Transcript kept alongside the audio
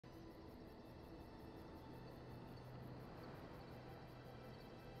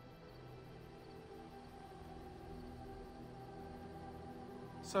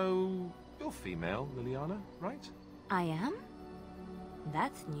So, you're female, Leliana, right? I am?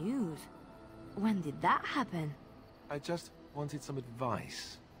 That's news. When did that happen? I just wanted some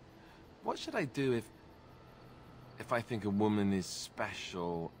advice. What should I do if I think a woman is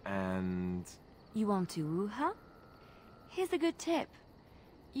special and... You want to woo her? Here's a good tip.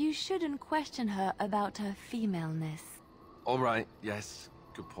 You shouldn't question her about her femaleness. All right, yes,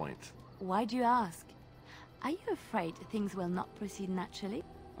 good point. Why do you ask? Are you afraid things will not proceed naturally?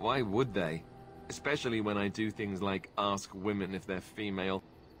 Why would they? Especially when I do things like ask women if they're female.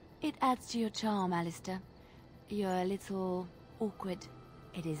 It adds to your charm, Alistair. You're a little awkward.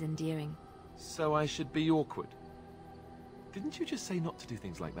 It is endearing. So I should be awkward? Didn't you just say not to do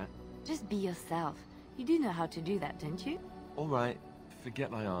things like that? Just be yourself. You do know how to do that, don't you? All right,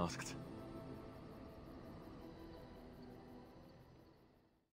 forget I asked.